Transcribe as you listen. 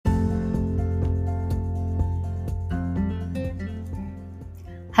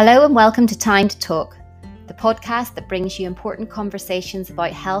Hello and welcome to Time to Talk, the podcast that brings you important conversations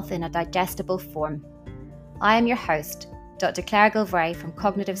about health in a digestible form. I am your host, Dr. Claire Gilvray from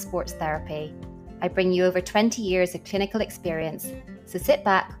Cognitive Sports Therapy. I bring you over 20 years of clinical experience, so sit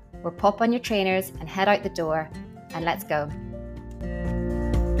back or pop on your trainers and head out the door, and let's go.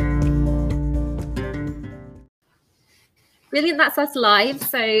 Brilliant, that's us live.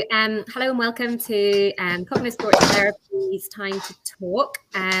 So hello and welcome to Cognitive Sports Therapy's Time to Talk.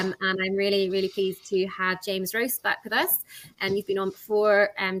 And I'm really, really pleased to have James Roast back with us. And you've been on before,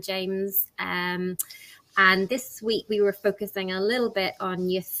 James. And this week we were focusing a little bit on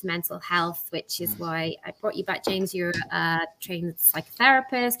youth mental health, which is why I brought you back, James. You're a trained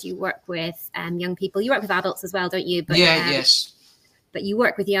psychotherapist. You work with young people. You work with adults as well, don't you? But, yes. But you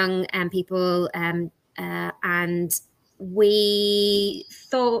work with young people and we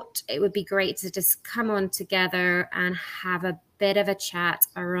thought it would be great to just come on together and have a bit of a chat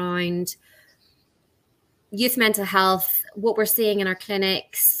around youth mental health, what we're seeing in our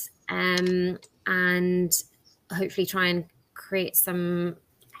clinics, and hopefully try and create some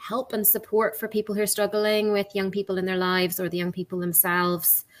help and support for people who are struggling with young people in their lives or the young people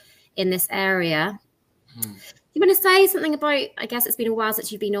themselves in this area. You want to say something about, I guess it's been a while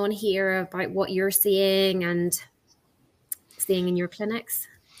since you've been on here, about what you're seeing and seeing in your clinics?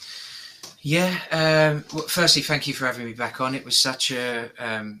 Well, firstly, thank you for having me back on. It was such a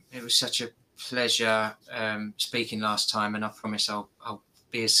pleasure speaking last time, and I promise I'll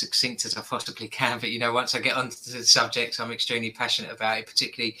be as succinct as I possibly can. But once I get onto the subject, I'm extremely passionate about it,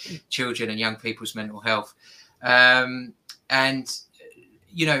 particularly children and young people's mental health. Look,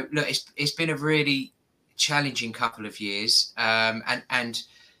 it's been a really challenging couple of years, and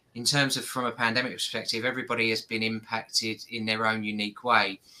in terms of from a pandemic perspective, everybody has been impacted in their own unique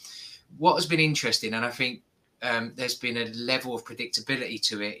way. What has been interesting, and I think there's been a level of predictability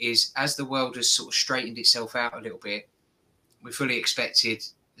to it, is as the world has sort of straightened itself out a little bit, we fully expected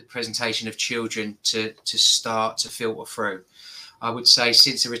the presentation of children to start to filter through. I would say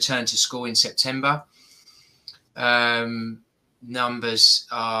since the return to school in September, numbers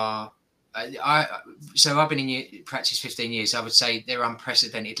are... So I've been in practice 15 years. I would say they're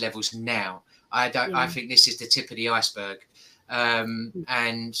unprecedented levels now. I think this is the tip of the iceberg.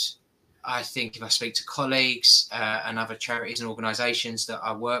 And I think if I speak to colleagues and other charities and organisations that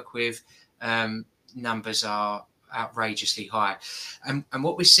I work with, numbers are outrageously high. And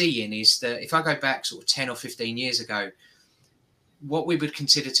what we're seeing is that if I go back sort of 10 or 15 years ago, what we would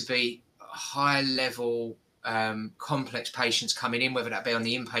consider to be high level complex patients coming in, whether that be on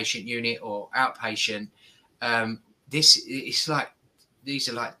the inpatient unit or outpatient, these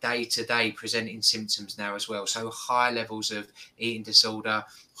are like day-to-day presenting symptoms now as well. So high levels of eating disorder,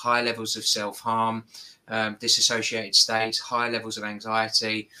 high levels of self-harm, dissociated states, high levels of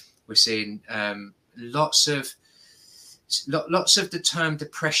anxiety. We're seeing lots of the term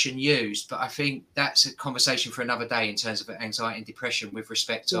depression used, but I think that's a conversation for another day in terms of anxiety and depression with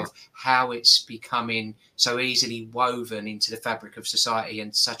respect of how it's becoming so easily woven into the fabric of society,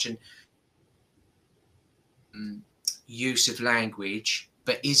 and such an use of language,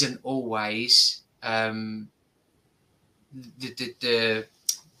 but isn't always the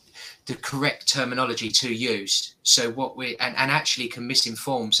correct terminology to use. So what we and actually can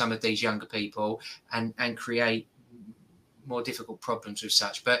misinform some of these younger people and create more difficult problems with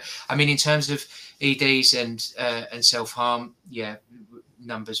such. But I mean, in terms of EDs and self-harm, bigger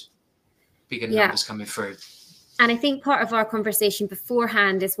numbers coming through. And I think part of our conversation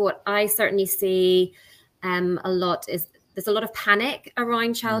beforehand is what I certainly see a lot is there's a lot of panic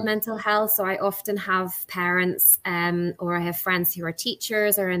around child mental health. So I often have parents or I have friends who are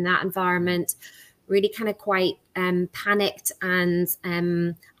teachers or in that environment really kind of quite panicked and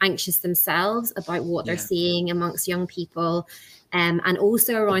anxious themselves about what they're seeing amongst young people, and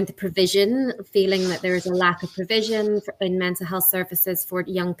also around the provision, feeling that there is a lack of provision in mental health services for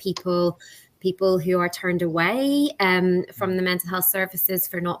young people who are turned away from the mental health services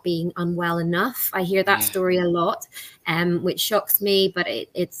for not being unwell enough. I hear that story a lot, which shocks me, but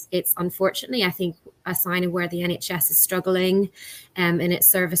it's unfortunately, I think, a sign of where the NHS is struggling in its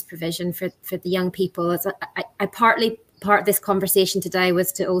service provision for the young people. Part of this conversation today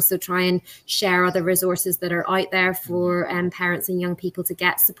was to also try and share other resources that are out there for parents and young people to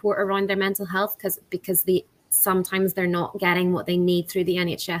get support around their mental health, because sometimes they're not getting what they need through the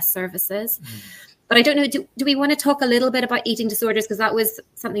NHS services. But I don't know, do we want to talk a little bit about eating disorders? Because that was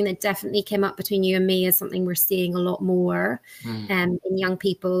something that definitely came up between you and me as something we're seeing a lot more in young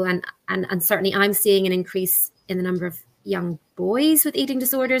people. And certainly I'm seeing an increase in the number of young boys with eating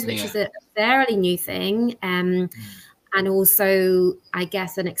disorders, which is a fairly new thing. And also, I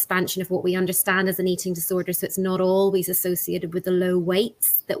guess, an expansion of what we understand as an eating disorder. So it's not always associated with the low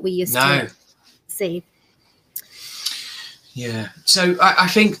weights that we used to see. Yeah. So I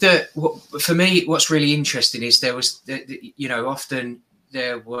think that for me, what's really interesting is there was, often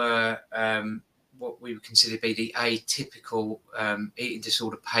there were what we would consider to be the atypical eating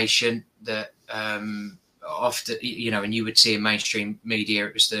disorder patient that often, and you would see in mainstream media,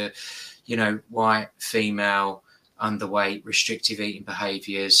 it was the, white, female, underweight, restrictive eating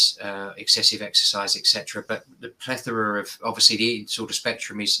behaviours, excessive exercise, etc. But the plethora of, obviously, the eating disorder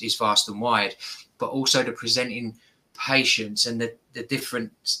spectrum is vast and wide, but also the presenting patients and the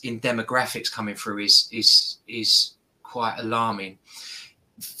difference in demographics coming through is quite alarming.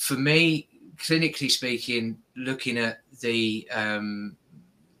 For me, clinically speaking, looking at the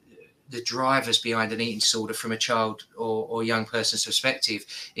drivers behind an eating disorder from a child or young person's perspective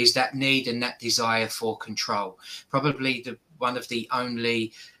is that need and that desire for control. Probably one of the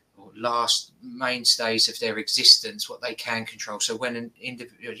only or last mainstays of their existence, what they can control. So when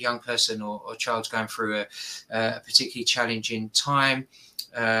a young person or child's going through a particularly challenging time,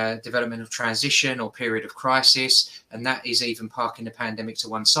 developmental transition or period of crisis, and that is even parking the pandemic to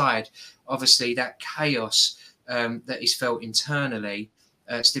one side, obviously that chaos that is felt internally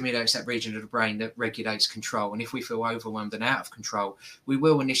stimulates that region of the brain that regulates control. And if we feel overwhelmed and out of control, we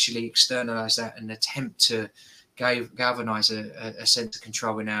will initially externalize that and attempt to galvanize a sense of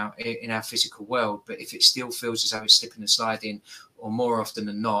control in our physical world. But if it still feels as though it's slipping and sliding, or more often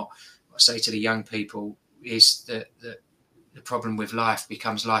than not, what I say to the young people is that the problem with life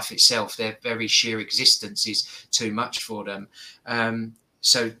becomes life itself. Their very sheer existence is too much for them.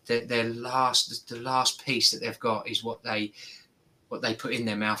 So the last piece that they've got is what they put in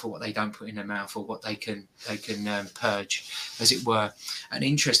their mouth, or what they don't put in their mouth, or what they can purge, as it were. And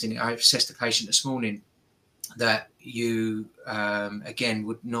interestingly, I assessed a patient this morning that you again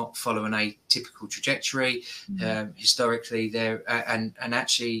would not follow an atypical trajectory. Historically, there and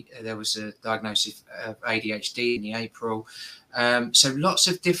actually there was a diagnosis of ADHD in the April. So lots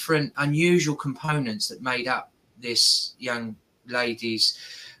of different unusual components that made up this young lady's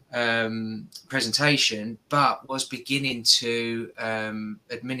presentation, but was beginning to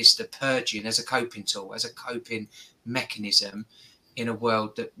administer purging as a coping tool, as a coping mechanism in a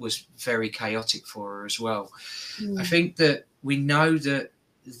world that was very chaotic for her as well. I think that we know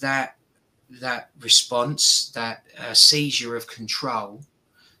that response, that seizure of control,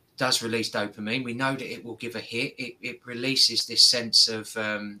 does release dopamine. We know that it will give a hit. It releases this sense of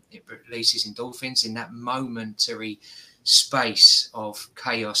it releases endorphins. In that momentary space of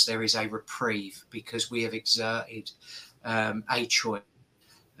chaos, there is a reprieve because we have exerted a choice.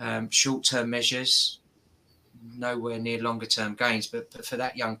 Short-term measures, nowhere near longer-term gains, but for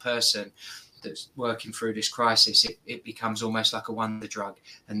that young person that's working through this crisis, it becomes almost like a wonder drug,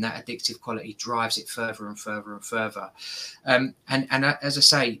 and that addictive quality drives it further and further and further. And as I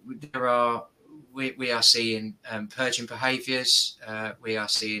say, we are seeing purging behaviours, we are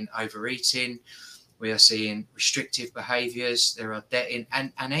seeing overeating, we are seeing restrictive behaviours. There are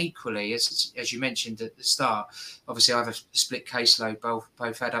and equally, as you mentioned at the start, obviously I have a split caseload,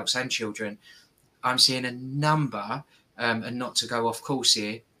 both adults and children. I'm seeing a number, and not to go off course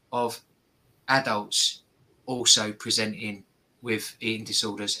here, of adults also presenting with eating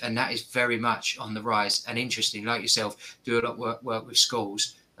disorders, and that is very much on the rise. And interesting, like yourself, do a lot of work with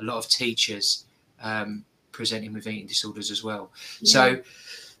schools, a lot of teachers presenting with eating disorders as well. Yeah.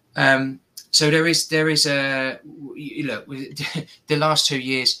 So there is a look. The last 2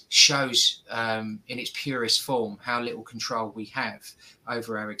 years shows in its purest form how little control we have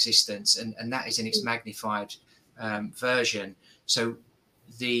over our existence, and that is in its magnified version. So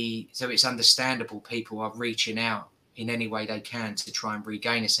it's understandable people are reaching out in any way they can to try and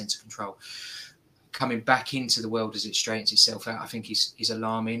regain a sense of control. Coming back into the world as it straightens itself out, I think is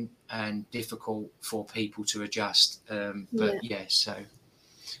alarming and difficult for people to adjust. But so.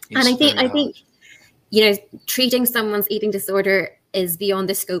 And I think, treating someone's eating disorder is beyond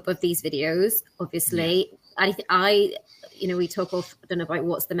the scope of these videos, obviously. Yeah. We talk often about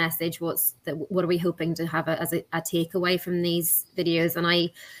what's the message, what are we hoping to have as a takeaway from these videos.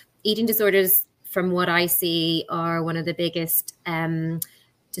 And eating disorders, from what I see, are one of the biggest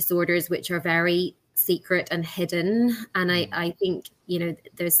disorders which are very secret and hidden. And I think,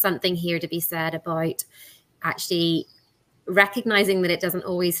 there's something here to be said about actually recognizing that it doesn't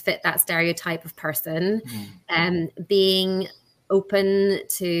always fit that stereotype of person, being open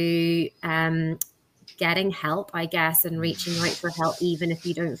to getting help, I guess, and reaching out for help, even if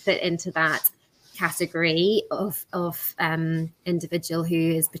you don't fit into that category of individual who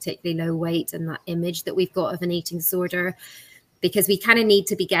is particularly low weight, and that image that we've got of an eating disorder, because we kind of need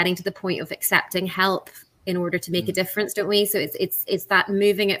to be getting to the point of accepting help in order to make a difference, don't we? So it's that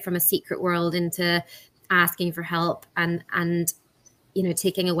moving it from a secret world into asking for help, and you know,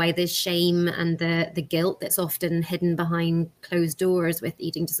 taking away the shame and the guilt that's often hidden behind closed doors with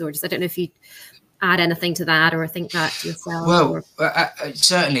eating disorders. I don't know if you add anything to that or think that yourself. Well,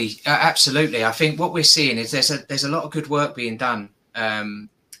 certainly, absolutely. I think what we're seeing is there's a lot of good work being done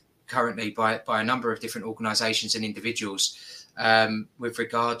currently by a number of different organisations and individuals with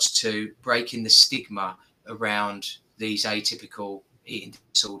regards to breaking the stigma around these atypical eating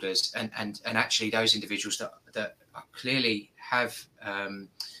disorders, and actually those individuals that clearly have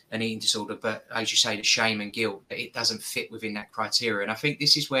an eating disorder, but as you say, the shame and guilt, it doesn't fit within that criteria. And I think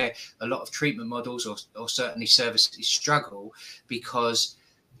this is where a lot of treatment models or certainly services struggle, because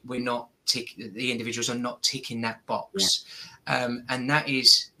the individuals are not ticking that box. And that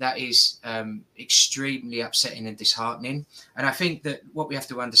is extremely upsetting and disheartening. And I think that what we have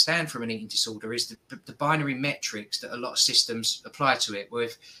to understand from an eating disorder is the binary metrics that a lot of systems apply to it, where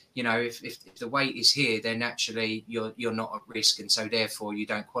if the weight is here, then actually you're not at risk, and so therefore you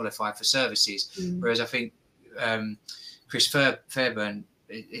don't qualify for services. Whereas I think Chris Fairburn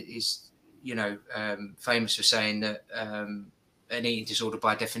is famous for saying that an eating disorder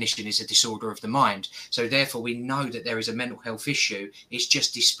by definition is a disorder of the mind. So therefore we know that there is a mental health issue. It's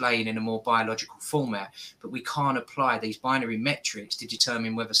just displaying in a more biological format, but we can't apply these binary metrics to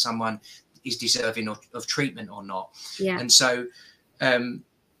determine whether someone is deserving of treatment or not. And so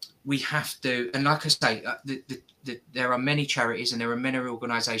we have to, and like I say, there are many charities and there are many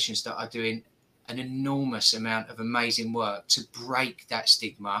organisations that are doing an enormous amount of amazing work to break that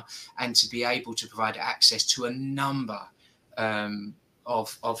stigma and to be able to provide access to a number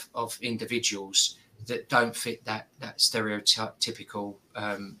of individuals that don't fit that stereotypical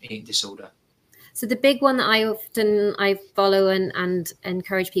eating disorder. So the big one that I follow and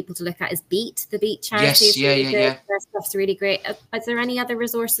encourage people to look at is Beat, the Beat charity. Yes, Their stuff's really great. Is there any other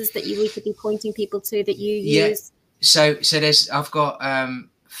resources that we could be pointing people to that you use? So I've got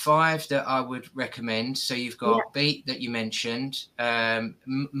 5 that I would recommend. So you've got Beat that you mentioned.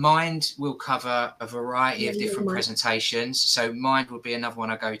 Mind will cover a variety of different presentations. So Mind would be another one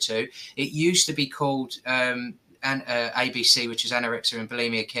I go to. It used to be called ABC, which is Anorexia and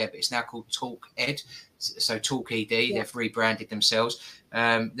Bulimia Care, but it's now called Talk Ed. So Talk ED, they've rebranded themselves.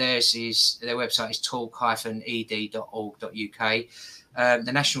 Their website is talk-ed.org.uk.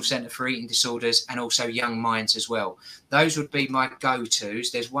 The National Centre for Eating Disorders, and also Young Minds as well. Those would be my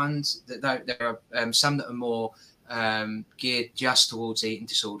go-tos. There's ones there are some that are more geared just towards eating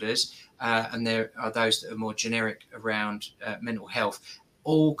disorders, and there are those that are more generic around mental health.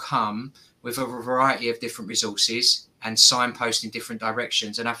 All come with a variety of different resources and signpost in different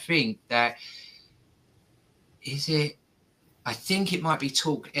directions. And I think that I think it might be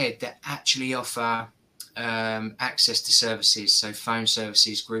Talk Ed that actually offer access to services, so phone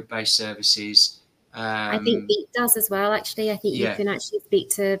services, group-based services. I think Beat does as well, actually. I think you can actually speak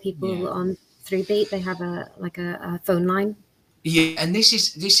to people through Beat. They have a phone line. And this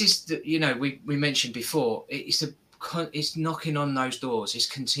is the, we mentioned before, it's knocking on those doors, it's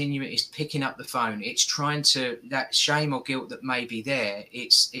continuing, it's picking up the phone, it's trying to, that shame or guilt that may be there,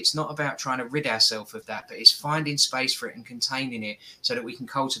 it's not about trying to rid ourselves of that, but it's finding space for it and containing it so that we can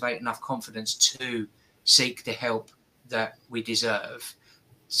cultivate enough confidence to seek the help that we deserve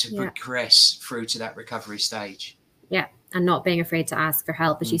to progress through to that recovery stage. And not being afraid to ask for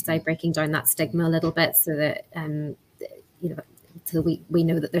help, as you say, breaking down that stigma a little bit, so that so we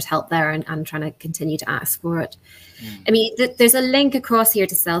know that there's help there, and trying to continue to ask for it. I mean, there's a link across here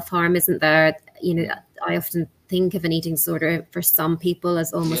to self-harm, isn't there? I often think of an eating disorder for some people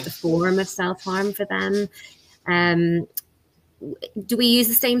as almost a form of self-harm for them. Do we use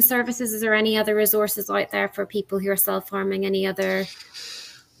the same services? Is there any other resources out there for people who are self-harming? Any other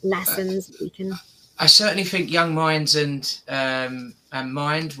lessons we can? I certainly think Young Minds and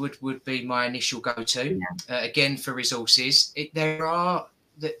Mind would be my initial go-to. Again, for resources,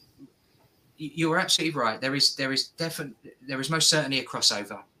 you're absolutely right. There is most certainly a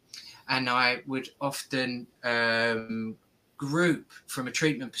crossover, and I would often group from a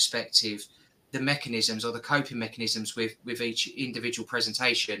treatment perspective the mechanisms or the coping mechanisms with each individual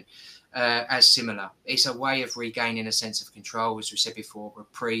presentation as similar. It's a way of regaining a sense of control, as we said before,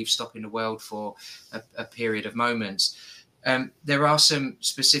 reprieve, stopping the world for a period of moments. There are some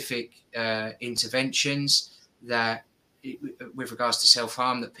specific interventions that with regards to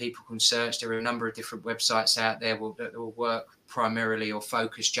self-harm that people can search. There are a number of different websites out there that will work primarily or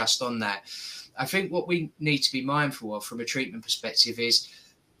focus just on that. I think what we need to be mindful of from a treatment perspective is,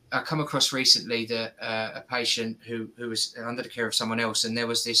 I come across recently that a patient who was under the care of someone else, and there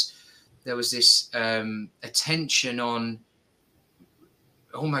was this attention on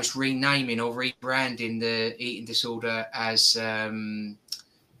almost renaming or rebranding the eating disorder as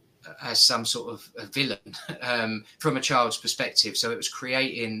some sort of a villain from a child's perspective. So it was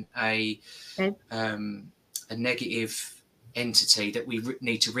creating a negative entity that we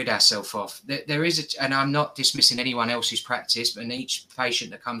need to rid ourselves of. There is and I'm not dismissing anyone else's practice, but in each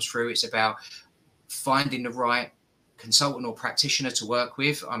patient that comes through, it's about finding the right consultant or practitioner to work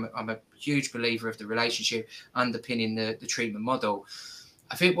with. I'm a huge believer of the relationship underpinning the treatment model.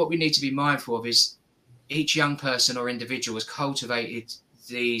 I think what we need to be mindful of is each young person or individual has cultivated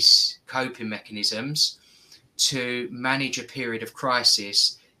these coping mechanisms to manage a period of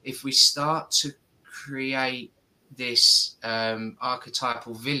crisis. If we start to create this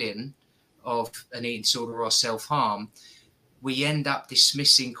archetypal villain of an eating disorder or self-harm, we end up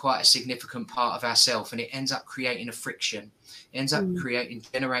dismissing quite a significant part of ourselves, and it ends up creating a friction. It ends up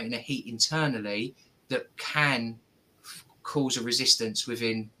generating a heat internally that can cause a resistance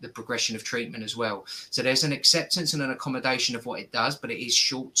within the progression of treatment as well. So there's an acceptance and an accommodation of what it does, but it is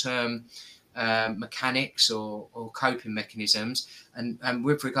short-term mechanics or coping mechanisms. And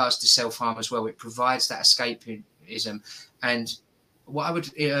with regards to self-harm as well, it provides that escapism. And what I would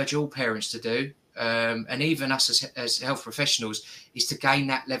urge all parents to do, and even us as health professionals, is to gain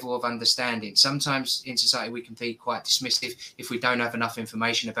that level of understanding. Sometimes in society we can be quite dismissive if we don't have enough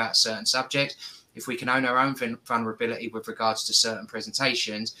information about a certain subject. If we can own our own vulnerability with regards to certain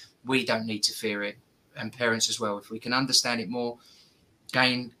presentations, we don't need to fear it, and parents as well. If we can understand it more,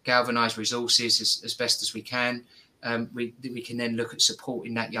 galvanise resources as best as we can, we can then look at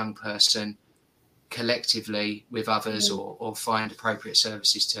supporting that young person collectively with others, or find appropriate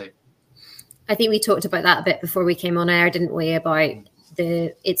services too. I think we talked about that a bit before we came on air, didn't we? About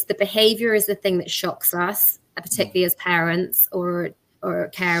it's the behaviour is the thing that shocks us, particularly as parents or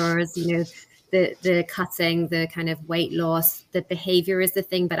carers. You know, the cutting, the kind of weight loss, the behaviour is the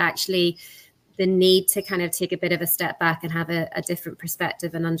thing, but actually the need to kind of take a bit of a step back and have a different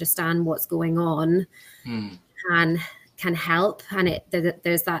perspective and understand what's going on can help. And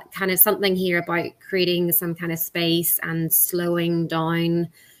there's that kind of something here about creating some kind of space and slowing down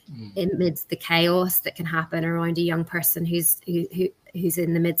amidst the chaos that can happen around a young person who's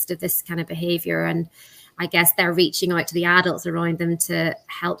in the midst of this kind of behavior. And I guess they're reaching out to the adults around them to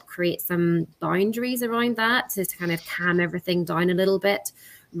help create some boundaries around that, to kind of calm everything down a little bit,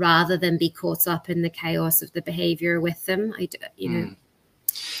 rather than be caught up in the chaos of the behavior with them.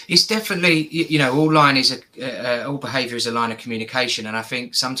 It's definitely, all behaviour is a line of communication, and I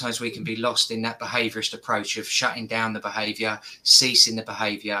think sometimes we can be lost in that behaviourist approach of shutting down the behaviour, ceasing the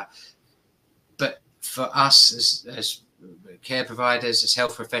behaviour. But for us as care providers, as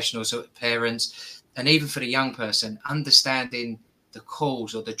health professionals, or parents, and even for the young person, understanding the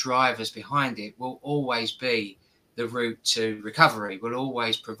cause or the drivers behind it will always be the route to recovery, will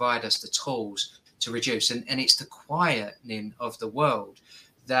always provide us the tools to reduce. And it's the quietening of the world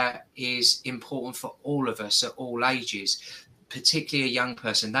that is important for all of us at all ages, particularly a young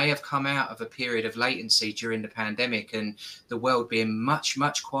person. They have come out of a period of latency during the pandemic and the world being much,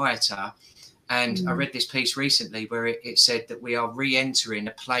 much quieter. And I read this piece recently where it said that we are re-entering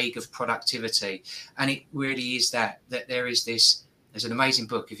a plague of productivity. And it really is that there's an amazing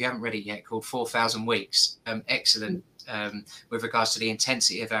book, if you haven't read it yet, called 4,000 Weeks. Excellent with regards to the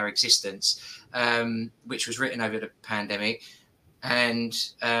intensity of our existence, which was written over the pandemic. And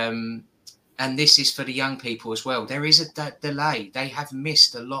this is for the young people as well. There is a delay. They have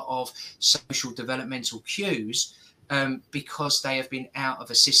missed a lot of social developmental cues because they have been out of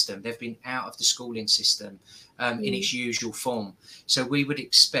a system. They've been out of the schooling system in its usual form. So we would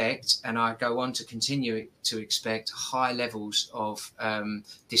expect, and I go on to continue to expect, high levels of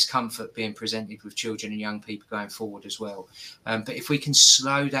discomfort being presented with children and young people going forward as well. But if we can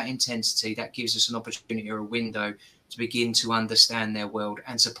slow that intensity, that gives us an opportunity or a window to begin to understand their world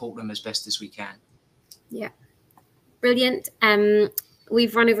and support them as best as we can. Yeah. Brilliant.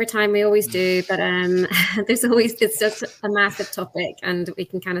 We've run over time, we always do, but it's just a massive topic, and we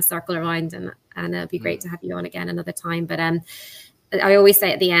can kind of circle around, and it'll be great to have you on again another time. But I always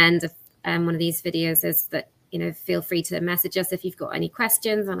say at the end of one of these videos is that feel free to message us if you've got any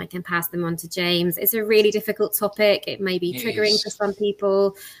questions, and I can pass them on to James. It's a really difficult topic. It may be triggering for some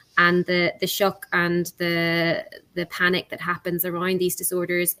people, and the shock and the panic that happens around these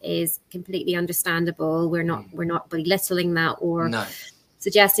disorders is completely understandable. We're not belittling that or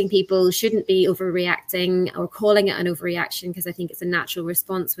suggesting people shouldn't be overreacting or calling it an overreaction, because I think it's a natural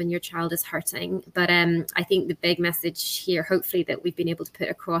response when your child is hurting. But I think the big message here, hopefully, that we've been able to put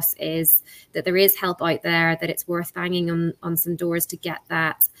across is that there is help out there, that it's worth banging on some doors to get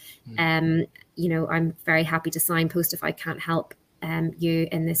that. I'm very happy to signpost if I can't help you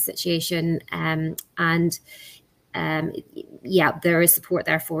in this situation. There is support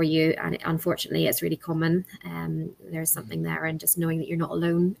there for you, and unfortunately it's really common. There's something there, and just knowing that you're not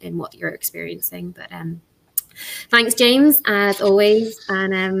alone in what you're experiencing. But thanks, James, as always,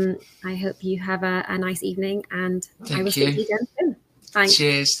 and I hope you have a nice evening, and I will see you again soon. Thanks.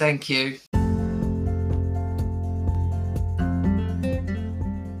 Cheers. Thank you.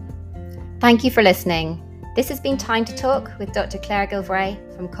 Thank you for listening. This has been Time to Talk with Dr. Claire Gilvray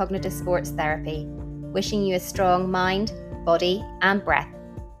from Cognitive Sports Therapy. Wishing you a strong mind, body and breath.